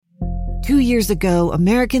2 years ago,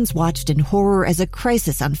 Americans watched in horror as a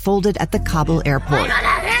crisis unfolded at the Kabul airport.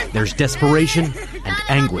 There's desperation and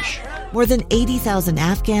anguish. More than 80,000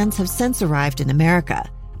 Afghans have since arrived in America,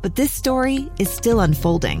 but this story is still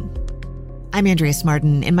unfolding. I'm Andrea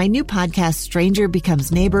Martin. In my new podcast, Stranger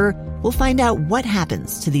Becomes Neighbor, we'll find out what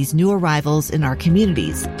happens to these new arrivals in our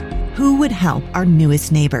communities. Who would help our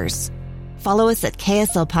newest neighbors? Follow us at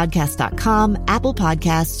kslpodcast.com, Apple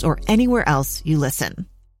Podcasts, or anywhere else you listen.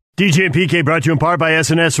 DJ and PK brought to you in part by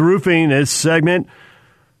S&S Roofing. This segment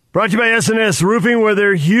brought to you by S&S Roofing, where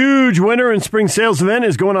their huge winter and spring sales event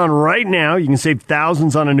is going on right now. You can save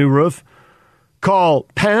thousands on a new roof. Call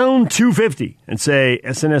pound 250 and say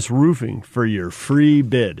S&S Roofing for your free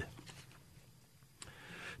bid.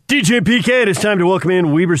 DJ and PK, it is time to welcome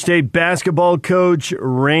in Weber State basketball coach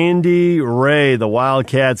Randy Rahe. The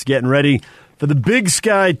Wildcats getting ready for the Big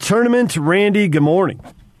Sky tournament. Randy, good morning.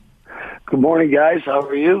 Good morning, guys. How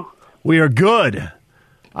are you? We are good.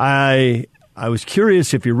 I was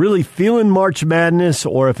curious if you're really feeling March Madness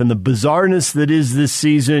or if in the bizarreness that is this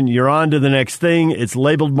season, you're on to the next thing. It's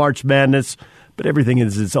labeled March Madness, but everything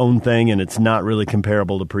is its own thing, and it's not really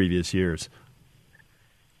comparable to previous years.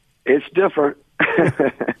 It's different.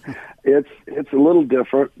 It's a little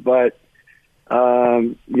different, but,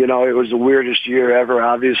 it was the weirdest year ever,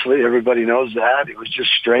 obviously. Everybody knows that. It was just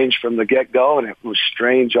strange from the get-go, and it was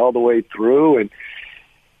strange all the way through.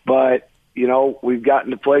 But we've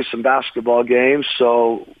gotten to play some basketball games,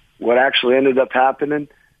 so what actually ended up happening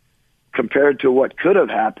compared to what could have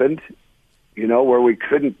happened, where we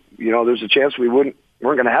couldn't, there's a chance we weren't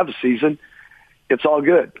going to have a season. It's all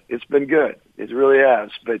good. It's been good. It really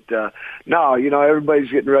has. But, no, everybody's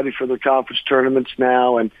getting ready for their conference tournaments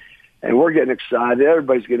now, and we're getting excited.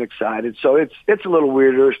 Everybody's getting excited. So it's a little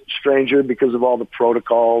weirder, stranger because of all the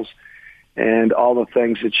protocols and all the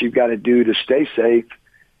things that you've got to do to stay safe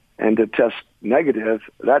and to test negative.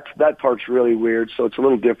 That part's really weird, so it's a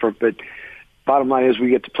little different. But bottom line is we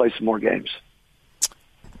get to play some more games.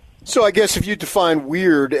 So I guess if you define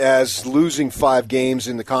weird as losing 5 games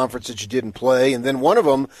in the conference that you didn't play, and then one of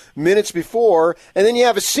them minutes before, and then you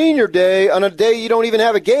have a senior day on a day you don't even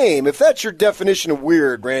have a game, if that's your definition of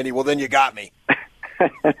weird, Randy, well, then you got me.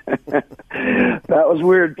 That was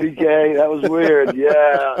weird, PK. That was weird,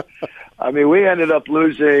 yeah. I mean, we ended up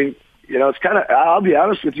losing, it's kind of, I'll be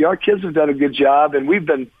honest with you, our kids have done a good job, and we've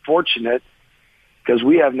been fortunate because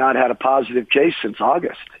we have not had a positive case since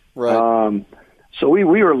August. Right. So we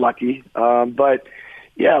were lucky, but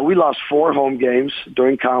yeah, we lost 4 home games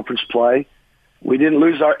during conference play. We didn't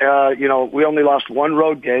lose our, we only lost 1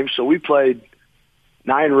 road game, so we played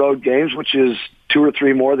 9 road games, which is 2 or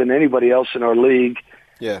 3 more than anybody else in our league.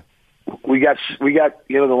 Yeah, we got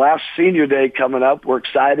the last senior day coming up. We're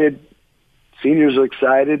excited. Seniors are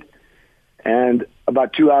excited, and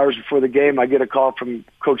about 2 hours before the game, I get a call from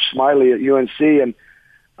Coach Smiley at UNC, and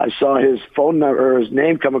I saw his phone number or his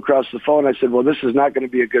name come across the phone. I said, well, this is not going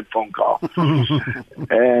to be a good phone call.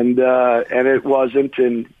 and it wasn't.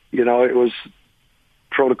 And, it was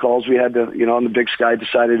protocols. We had to, on the Big Sky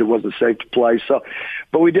decided it wasn't safe to play. So,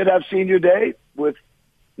 but we did have senior day with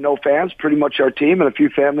no fans, pretty much our team and a few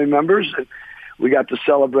family members. And we got to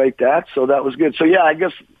celebrate that. So that was good. So yeah, I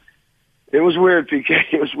guess it was weird, PK.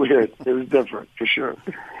 It was weird. It was different for sure.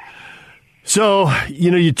 So,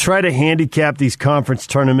 you try to handicap these conference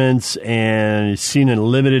tournaments, and you've seen a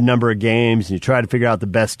limited number of games, and you try to figure out the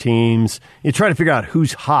best teams. You try to figure out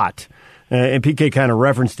who's hot. And PK kind of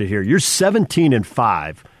referenced it here. You're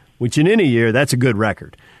 17-5, which in any year, that's a good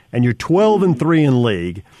record. And you're 12-3 in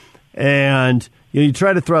league. And you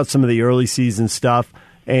try to throw out some of the early season stuff.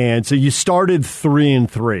 And so you started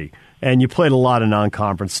 3-3, and you played a lot of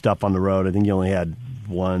non-conference stuff on the road. I think you only had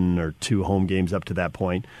 1 or 2 home games up to that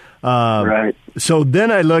point. Right. So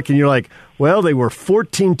then I look, and you're like, well, they were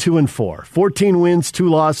 14-2-4, 14 wins, 2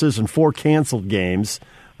 losses, and 4 canceled games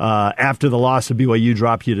after the loss of BYU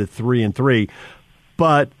dropped you to 3-3.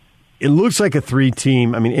 But it looks like a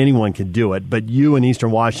 3-team. I mean, anyone can do it, but you and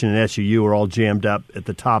Eastern Washington and SUU are all jammed up at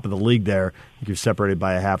the top of the league there. You're separated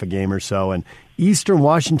by a half a game or so. And Eastern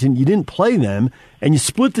Washington, you didn't play them, and you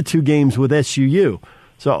split the 2 games with SUU.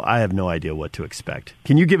 So I have no idea what to expect.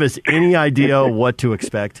 Can you give us any idea what to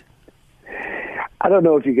expect? I don't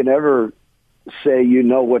know if you can ever say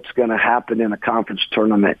what's going to happen in a conference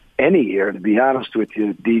tournament any year, to be honest with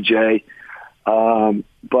you, DJ.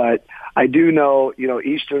 But I do know,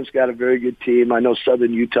 Eastern's got a very good team. I know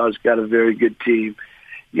Southern Utah's got a very good team.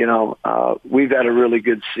 We've had a really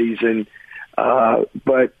good season.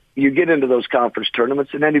 But you get into those conference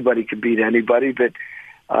tournaments, and anybody can beat anybody. But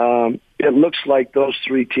it looks like those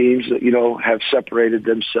 3 teams that, have separated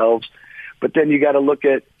themselves. But then you got to look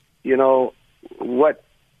at what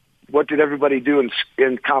did everybody do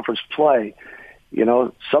in conference play?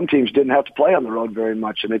 Some teams didn't have to play on the road very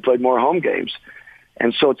much, and they played more home games.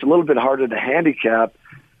 And so it's a little bit harder to handicap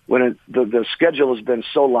when the schedule has been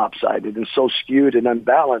so lopsided and so skewed and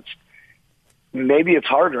unbalanced. Maybe it's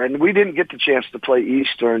harder. And we didn't get the chance to play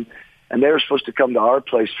Eastern, and they were supposed to come to our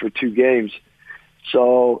place for 2 games.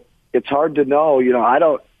 So it's hard to know.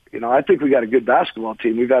 I think we got a good basketball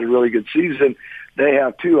team. We've had a really good season. They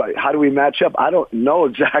have too. How do we match up? I don't know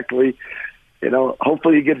exactly.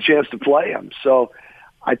 Hopefully you get a chance to play them. So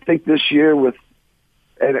I think this year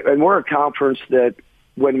and we're a conference that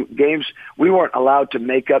when games, we weren't allowed to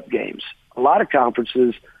make up games. A lot of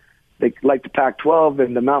conferences, like the Pac-12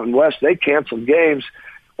 and the Mountain West, they canceled games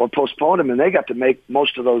or postponed them, and they got to make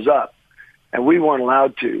most of those up. And we weren't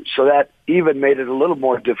allowed to. So that even made it a little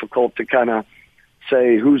more difficult to kind of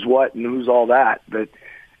say who's what and who's all that. But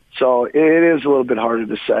so it is a little bit harder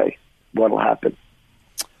to say what will happen.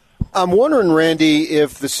 I'm wondering, Randy,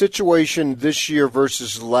 if the situation this year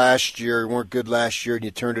versus last year, you weren't good last year and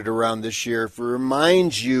you turned it around this year, if it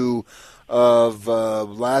reminds you of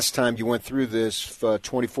last time you went through this,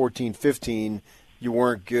 2014-15, you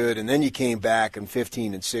weren't good, and then you came back in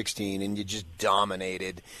 15 and 16, and you just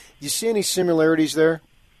dominated. You see any similarities there?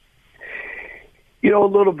 A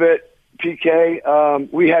little bit, PK.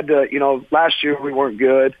 We had to, last year we weren't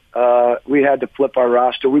good. We had to flip our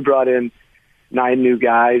roster. We brought in 9 new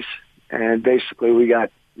guys, and basically we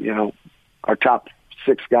got, our top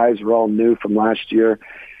 6 guys were all new from last year.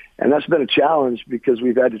 And that's been a challenge because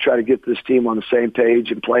we've had to try to get this team on the same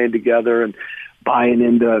page and playing together and buying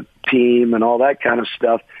into team and all that kind of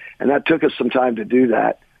stuff. And that took us some time to do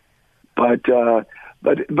that. But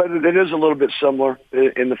it is a little bit similar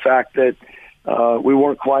in the fact that we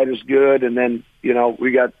weren't quite as good, and then,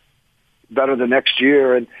 we got better the next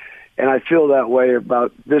year. And I feel that way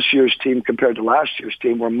about this year's team compared to last year's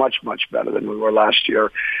team. We're much, much better than we were last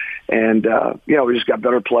year. And, we just got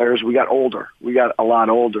better players. We got older. We got a lot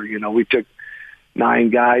older. We took 9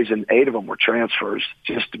 guys, and 8 of them were transfers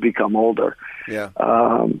just to become older. Yeah.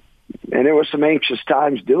 And there were some anxious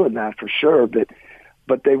times doing that for sure,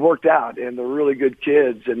 but they worked out, and they're really good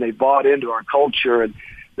kids, and they bought into our culture, and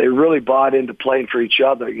they really bought into playing for each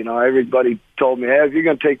other. Everybody told me, hey, if you're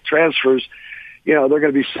going to take transfers, they're going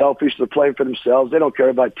to be selfish. They're playing for themselves. They don't care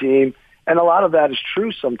about team. And a lot of that is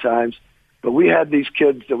true sometimes. But we had these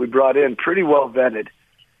kids that we brought in pretty well vetted.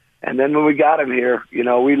 And then when we got them here,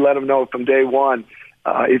 we let them know from day one,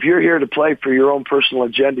 if you're here to play for your own personal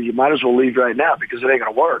agenda, you might as well leave right now because it ain't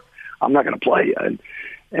going to work. I'm not going to play you.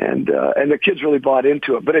 And the kids really bought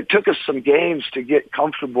into it. But it took us some games to get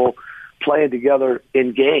comfortable playing together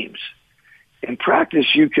in games. In practice,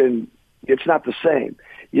 it's not the same.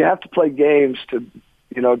 You have to play games to,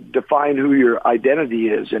 define who your identity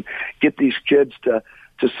is and get these kids to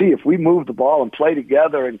see if we move the ball and play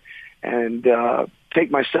together and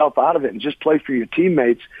take myself out of it and just play for your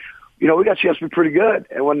teammates, we got a chance to be pretty good.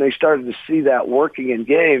 And when they started to see that working in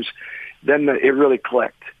games, then it really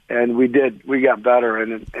clicked. And we got better,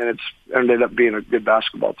 and it's ended up being a good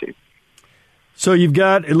basketball team. So you've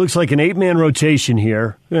got, it looks like an 8-man rotation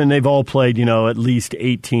here, and they've all played, at least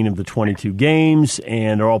 18 of the 22 games,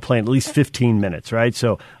 and are all playing at least 15 minutes, right?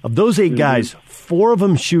 So of those 8 guys, 4 of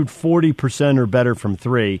them shoot 40% or better from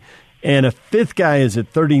 3, and a 5th guy is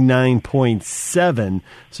at 39.7.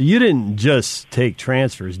 So you didn't just take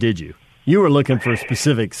transfers, did you? You were looking for a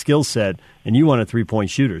specific skill set, and you wanted 3-point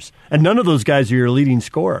shooters. And none of those guys are your leading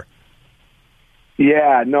scorer.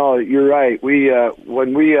 Yeah, no, you're right. We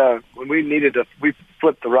when we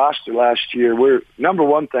flipped the roster last year. Number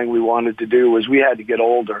one thing we wanted to do was we had to get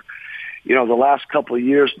older. The last couple of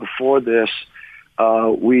years before this,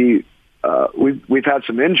 we've had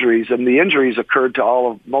some injuries, and the injuries occurred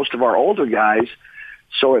to most of our older guys.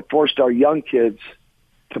 So it forced our young kids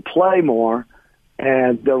to play more,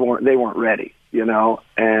 and they weren't ready.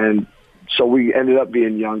 And so we ended up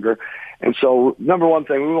being younger. And so number one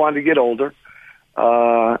thing, we wanted to get older.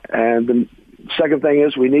 And the second thing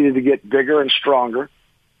is we needed to get bigger and stronger.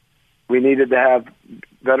 We needed to have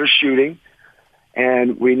better shooting,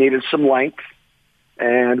 and we needed some length.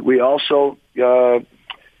 And we also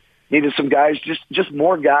needed some guys, just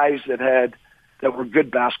more guys that were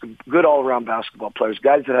good all-around basketball players,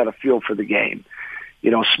 guys that had a feel for the game.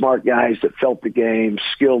 Smart guys that felt the game,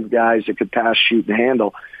 skilled guys that could pass, shoot, and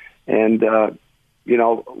handle. And,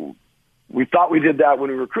 we thought we did that when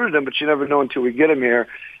we recruited them, but you never know until we get them here.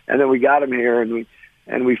 And then we got them here, and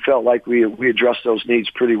we felt like we addressed those needs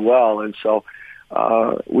pretty well. And so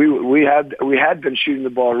we had been shooting the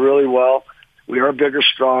ball really well. We are bigger,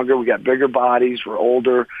 stronger. We got bigger bodies. We're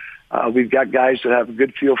older. We've got guys that have a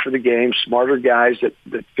good feel for the game, smarter guys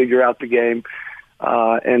that figure out the game.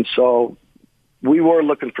 And so we were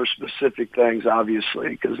looking for specific things, obviously,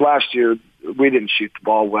 because last year we didn't shoot the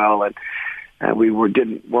ball well, and we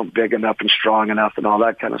weren't big enough and strong enough and all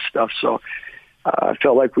that kind of stuff. So I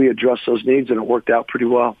felt like we addressed those needs, and it worked out pretty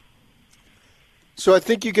well. So I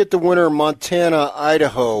think you get the winner Montana,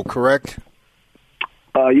 Idaho, correct?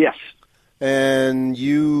 Yes. And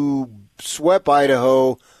you swept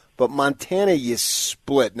Idaho, but Montana you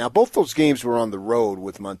split. Now, both those games were on the road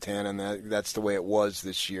with Montana, and that's the way it was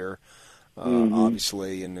this year,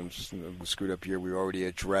 obviously. And it was screwed up year. We already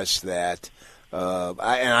addressed that.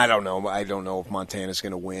 I don't know. I don't know if Montana's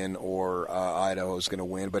going to win or Idaho's going to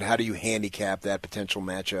win. But how do you handicap that potential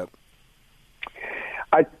matchup?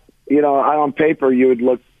 On paper, you would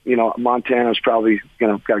look. Montana's probably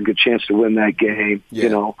got a good chance to win that game.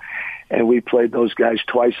 Yeah. And we played those guys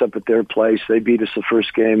twice up at their place. They beat us the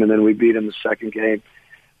first game, and then we beat them the second game.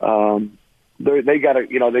 They got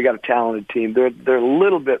a talented team. They're a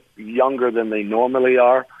little bit younger than they normally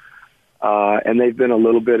are. And they've been a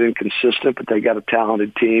little bit inconsistent, but they got a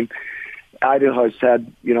talented team. Idaho has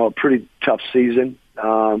had, a pretty tough season.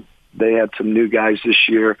 They had some new guys this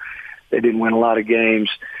year. They didn't win a lot of games.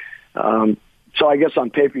 So I guess on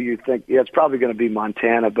paper you think, it's probably going to be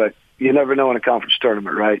Montana, but you never know in a conference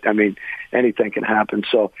tournament, right? I mean, anything can happen.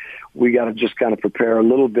 So we got to just kind of prepare a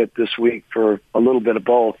little bit this week for a little bit of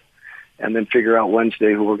both, and then figure out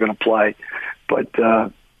Wednesday who we're going to play. But,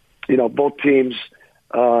 both teams –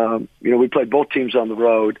 we played both teams on the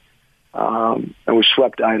road, and we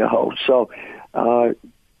swept Idaho. So,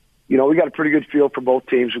 we got a pretty good feel for both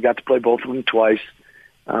teams. We got to play both of them twice.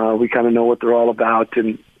 We kind of know what they're all about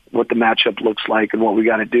and what the matchup looks like and what we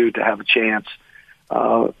got to do to have a chance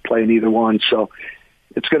playing either one. So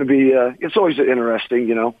it's going to be it's always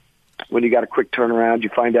interesting, when you got a quick turnaround. You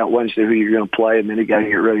find out Wednesday who you're going to play, and then you got to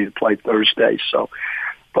get ready to play Thursday. So,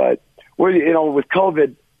 but with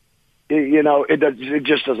COVID, it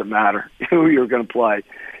just doesn't matter who you're going to play.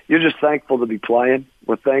 You're just thankful to be playing.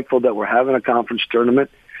 We're thankful that we're having a conference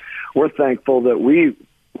tournament. We're thankful that we've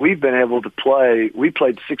been able to play. We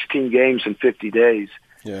played 16 games in 50 days.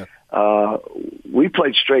 Yeah. We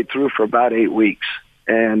played straight through for about 8 weeks,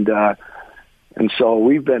 and so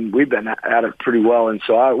we've been at it pretty well. And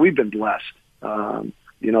so we've been blessed.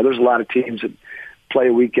 There's a lot of teams that play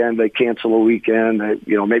a weekend, they cancel a weekend,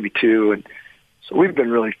 maybe two, and so we've been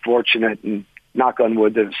really fortunate, and knock on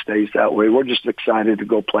wood that it stays that way. We're just excited to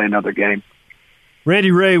go play another game.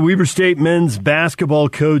 Randy Rahe, Weber State men's basketball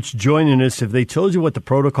coach, joining us. Have they told you what the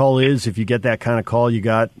protocol is if you get that kind of call you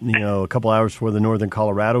got, a couple hours before the Northern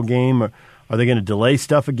Colorado game? Or are they going to delay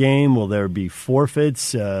stuff a game? Will there be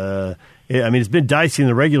forfeits? It's been dicey in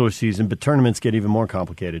the regular season, but tournaments get even more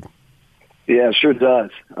complicated. Yeah, it sure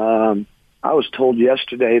does. I was told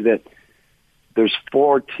yesterday that there's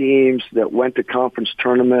 4 teams that went to conference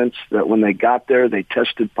tournaments that when they got there, they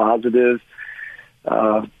tested positive.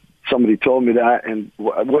 Somebody told me that, and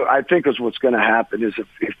what I think is what's going to happen is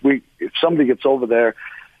if somebody gets over there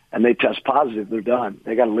and they test positive, they're done.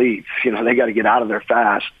 They got to leave. They got to get out of there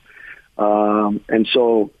fast. And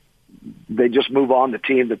so they just move on the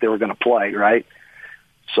team that they were going to play, right?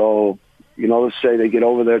 So, let's say they get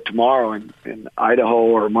over there tomorrow and Idaho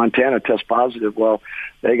or Montana test positive. Well,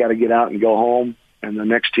 they got to get out and go home, and the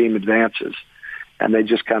next team advances. And they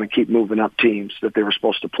just kind of keep moving up teams that they were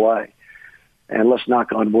supposed to play. And let's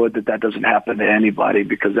knock on wood that doesn't happen to anybody,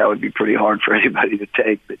 because that would be pretty hard for anybody to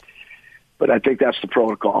take. But I think that's the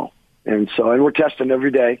protocol. And we're testing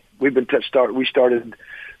every day. We started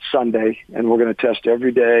Sunday, and we're going to test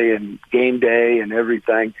every day and game day and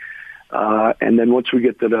everything. And then once we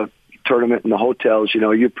get to the tournament and the hotels, you got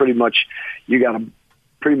to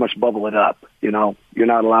pretty much bubble it up. You're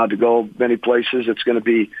not allowed to go many places. It's going to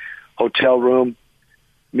be hotel room,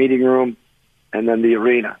 meeting room, and then the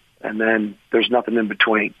arena. And then there's nothing in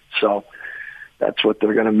between. So that's what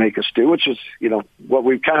they're going to make us do, which is, what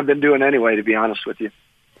we've kind of been doing anyway, to be honest with you.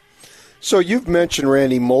 So you've mentioned,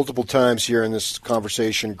 Randy, multiple times here in this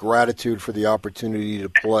conversation, gratitude for the opportunity to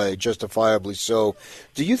play, justifiably so.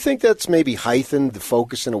 Do you think that's maybe heightened the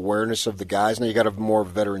focus and awareness of the guys? Now you got a more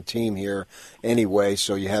veteran team here anyway,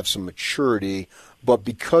 so you have some maturity. But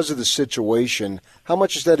because of the situation, how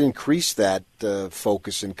much has that increased that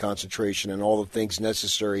focus and concentration and all the things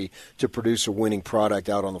necessary to produce a winning product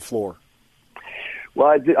out on the floor?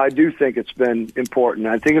 Well, I do think it's been important.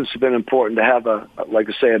 I think it's been important to have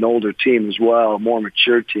an older team as well, a more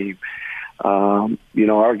mature team.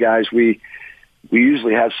 Our guys, we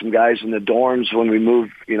usually have some guys in the dorms when we move,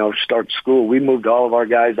 start school. We moved all of our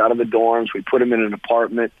guys out of the dorms. We put them in an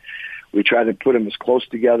apartment. We try to put them as close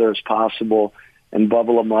together as possible and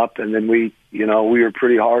bubble them up. And then we were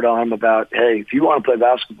pretty hard on them about, hey, if you want to play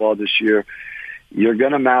basketball this year, you're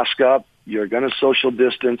going to mask up, you're going to social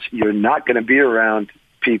distance, you're not going to be around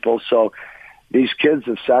people. So these kids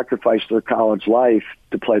have sacrificed their college life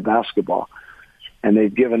to play basketball. And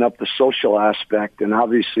they've given up the social aspect and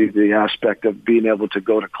obviously the aspect of being able to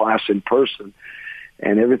go to class in person,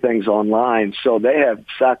 and everything's online. So they have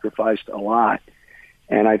sacrificed a lot.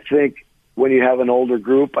 And I think when you have an older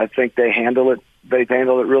group, I think they handle it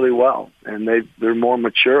really well, and they're more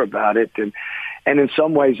mature about it. And in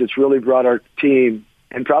some ways, it's really brought our team,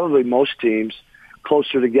 and probably most teams,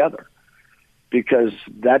 closer together, because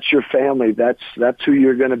that's your family. That's who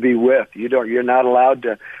you're going to be with. You're not allowed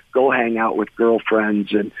to go hang out with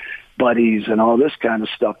girlfriends and buddies and all this kind of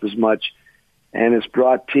stuff as much. And it's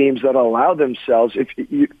brought teams that allow themselves. If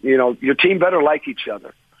your team better like each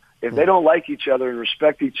other. If they don't like each other and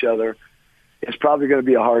respect each other, it's probably going to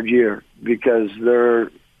be a hard year, because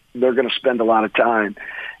they're going to spend a lot of time.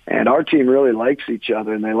 And our team really likes each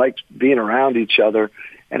other, and they like being around each other.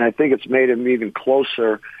 And I think it's made them even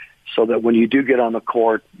closer, so that when you do get on the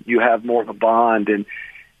court, you have more of a bond. And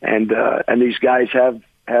these guys have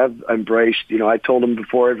embraced. I told them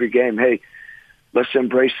before every game, hey, let's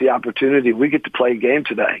embrace the opportunity. We get to play a game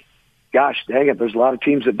today. Gosh dang it, there's a lot of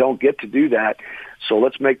teams that don't get to do that. So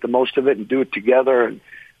let's make the most of it and do it together and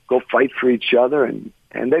go fight for each other. And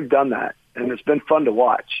they've done that. And it's been fun to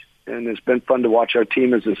watch. And it's been fun to watch our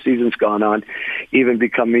team as the season's gone on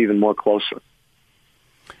become even more closer.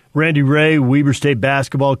 Randy Rahe, Weber State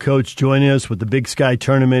basketball coach, joining us with the Big Sky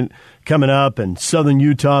tournament coming up. And Southern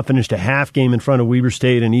Utah finished a half game in front of Weber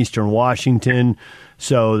State and Eastern Washington.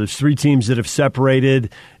 So there's 3 teams that have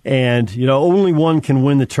separated. And, only one can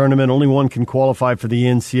win the tournament. Only one can qualify for the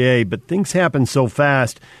NCAA. But things happen so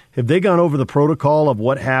fast. Have they gone over the protocol of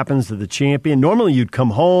what happens to the champion? Normally you'd come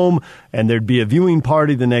home and there'd be a viewing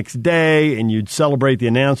party the next day and you'd celebrate the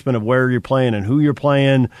announcement of where you're playing and who you're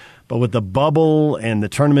playing. But with the bubble and the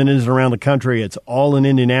tournament isn't around the country, it's all in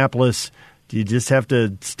Indianapolis. Do you just have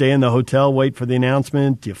to stay in the hotel, wait for the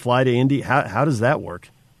announcement? Do you fly to Indy? How does that work?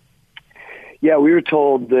 Yeah, we were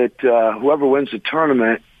told that whoever wins the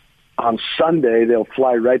tournament on Sunday, they'll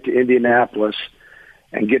fly right to Indianapolis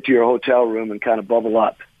and get to your hotel room and kind of bubble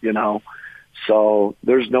up, So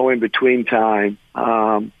there's no in-between time.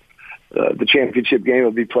 The championship game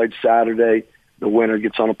will be played Saturday. The winner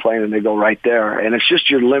gets on a plane and they go right there. And it's just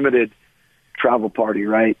your limited travel party,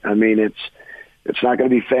 right? I mean, it's not going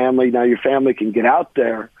to be family. Now, your family can get out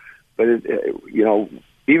there, but,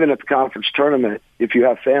 even at the conference tournament, if you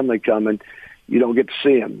have family coming, you don't get to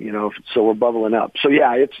see them, so we're bubbling up. So,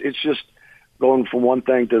 yeah, it's just going from one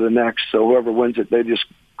thing to the next. So whoever wins it, they just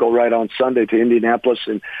go right on Sunday to Indianapolis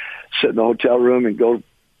and sit in the hotel room and go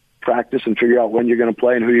practice and figure out when you're going to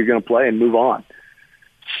play and who you're going to play and move on.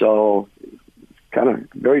 So kind of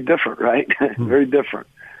very different, right? Very different.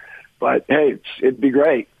 But, hey, it'd be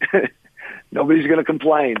great. Nobody's going to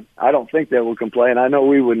complain. I don't think they will complain. I know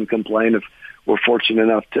we wouldn't complain if we're fortunate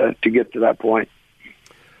enough to get to that point.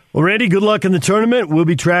 Well, Randy, good luck in the tournament. We'll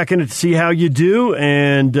be tracking it to see how you do,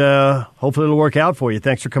 and hopefully it'll work out for you.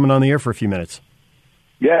 Thanks for coming on the air for a few minutes.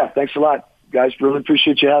 Yeah, thanks a lot, guys. Really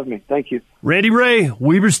appreciate you having me. Thank you. Randy Rahe,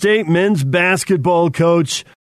 Weber State men's basketball coach.